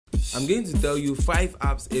I'm going to tell you 5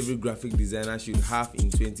 apps every graphic designer should have in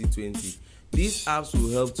 2020. These apps will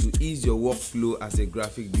help to ease your workflow as a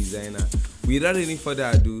graphic designer. Without any further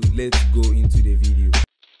ado, let's go into the video.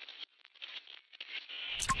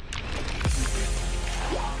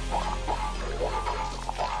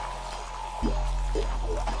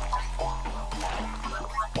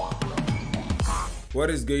 What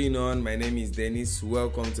is going on? My name is Dennis.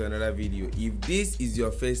 Welcome to another video. If this is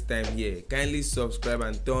your first time here, kindly subscribe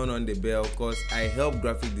and turn on the bell because I help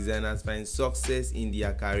graphic designers find success in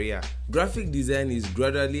their career. Graphic design is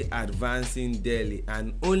gradually advancing daily,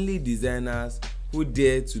 and only designers who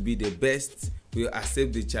dare to be the best will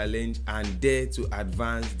accept the challenge and dare to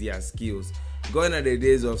advance their skills. Gone are the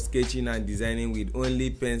days of sketching and designing with only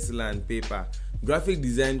pencil and paper. Graphic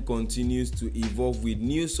design continues to evolve with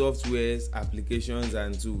new softwares, applications,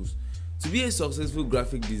 and tools. To be a successful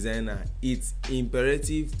graphic designer, it's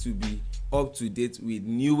imperative to be up to date with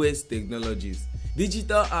newest technologies.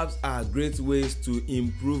 Digital apps are great ways to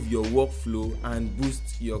improve your workflow and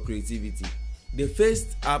boost your creativity. The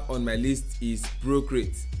first app on my list is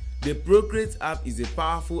Procreate. The Procreate app is a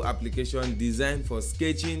powerful application designed for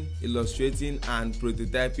sketching, illustrating, and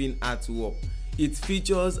prototyping artwork. Its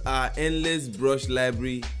features are endless brush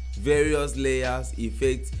library, various layers,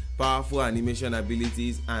 effects, powerful animation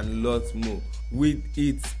abilities, and lots more. With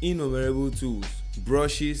its innumerable tools,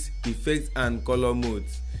 brushes, effects, and color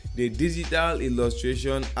modes, the digital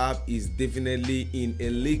illustration app is definitely in a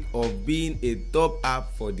league of being a top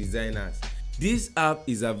app for designers. This app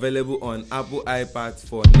is available on Apple iPads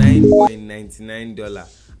for $9.99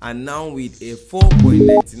 and now with a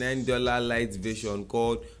 $4.99 Lite version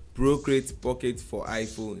called Procreate Pocket for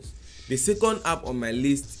iPhones. The second app on my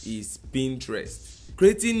list is Pinterest.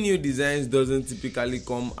 Creating new designs doesn't typically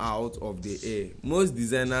come out of the air. Most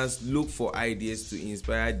designers look for ideas to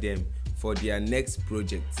inspire them for their next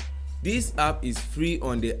project. This app is free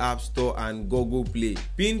on the App Store and Google Play.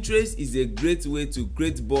 Pinterest is a great way to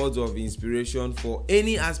create boards of inspiration for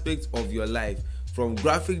any aspect of your life, from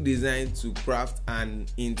graphic design to craft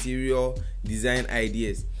and interior design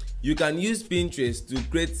ideas. You can use Pinterest to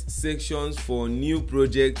create sections for new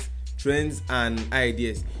projects, trends, and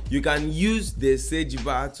ideas. You can use the search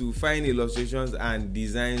bar to find illustrations and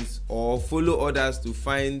designs, or follow others to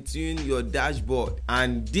fine-tune your dashboard.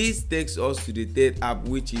 And this takes us to the third app,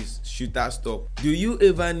 which is Shutterstock. Do you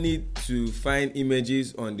ever need to find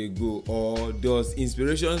images on the go, or does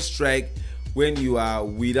inspiration strike when you are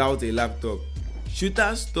without a laptop?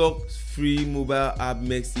 Shutterstock's free mobile app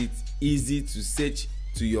makes it easy to search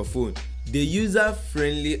to your phone. The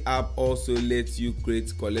user-friendly app also lets you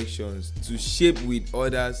create collections to share with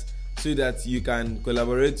others so that you can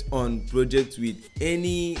collaborate on projects with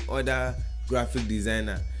any other graphic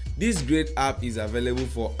designer. This great app is available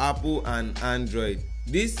for Apple and Android.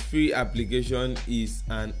 This free application is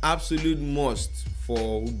an absolute must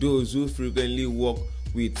for those who frequently work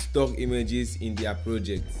with stock images in their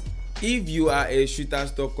projects. If you are a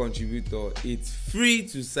Shutterstock contributor, it's free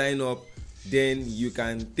to sign up. Then you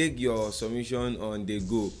can take your submission on the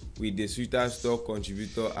go with the Shutterstock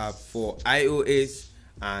Contributor app for iOS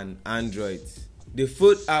and Android. The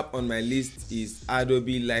fourth app on my list is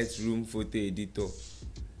Adobe Lightroom Photo Editor.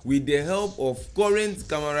 With the help of current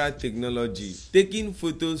camera technology, taking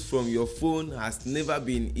photos from your phone has never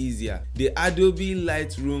been easier. The Adobe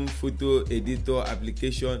Lightroom Photo Editor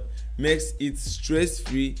application makes it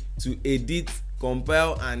stress-free to edit,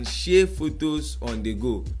 compile, and share photos on the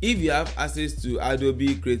go. If you have access to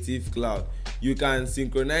Adobe Creative Cloud, you can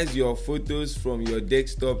synchronize your photos from your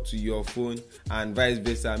desktop to your phone and vice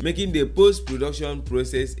versa, making the post-production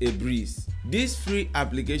process a breeze. This free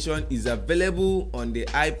application is available on the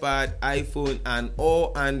iPad, iPhone, and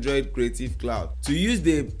all Android Creative Cloud. To use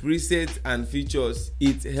the presets and features,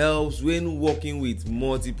 it helps when working with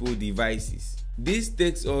multiple devices. This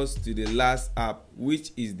takes us to the last app,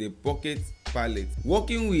 which is the Pocket Palette.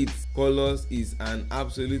 Working with colors is an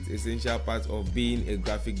absolute essential part of being a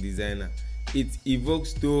graphic designer. It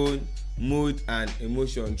evokes tone, mood, and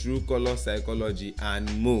emotion through color psychology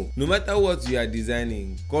and more. No matter what you are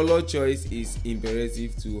designing, color choice is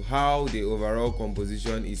imperative to how the overall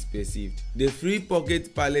composition is perceived. The free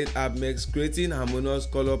Pocket Palette app makes creating harmonious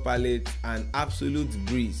color palettes an absolute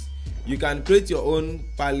breeze. You can create your own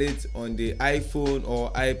palette on the iPhone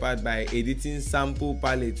or iPad by editing sample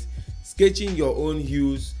palettes, sketching your own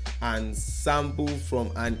hues, and sample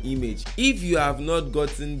from an image. If you have not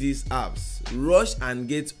gotten these apps, rush and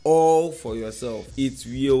get all for yourself. It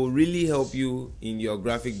will really help you in your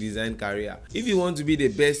graphic design career. If you want to be the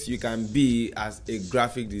best you can be as a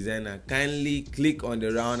graphic designer, kindly click on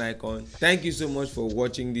the round icon. Thank you so much for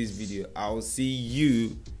watching this video. I'll see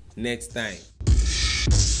you next time.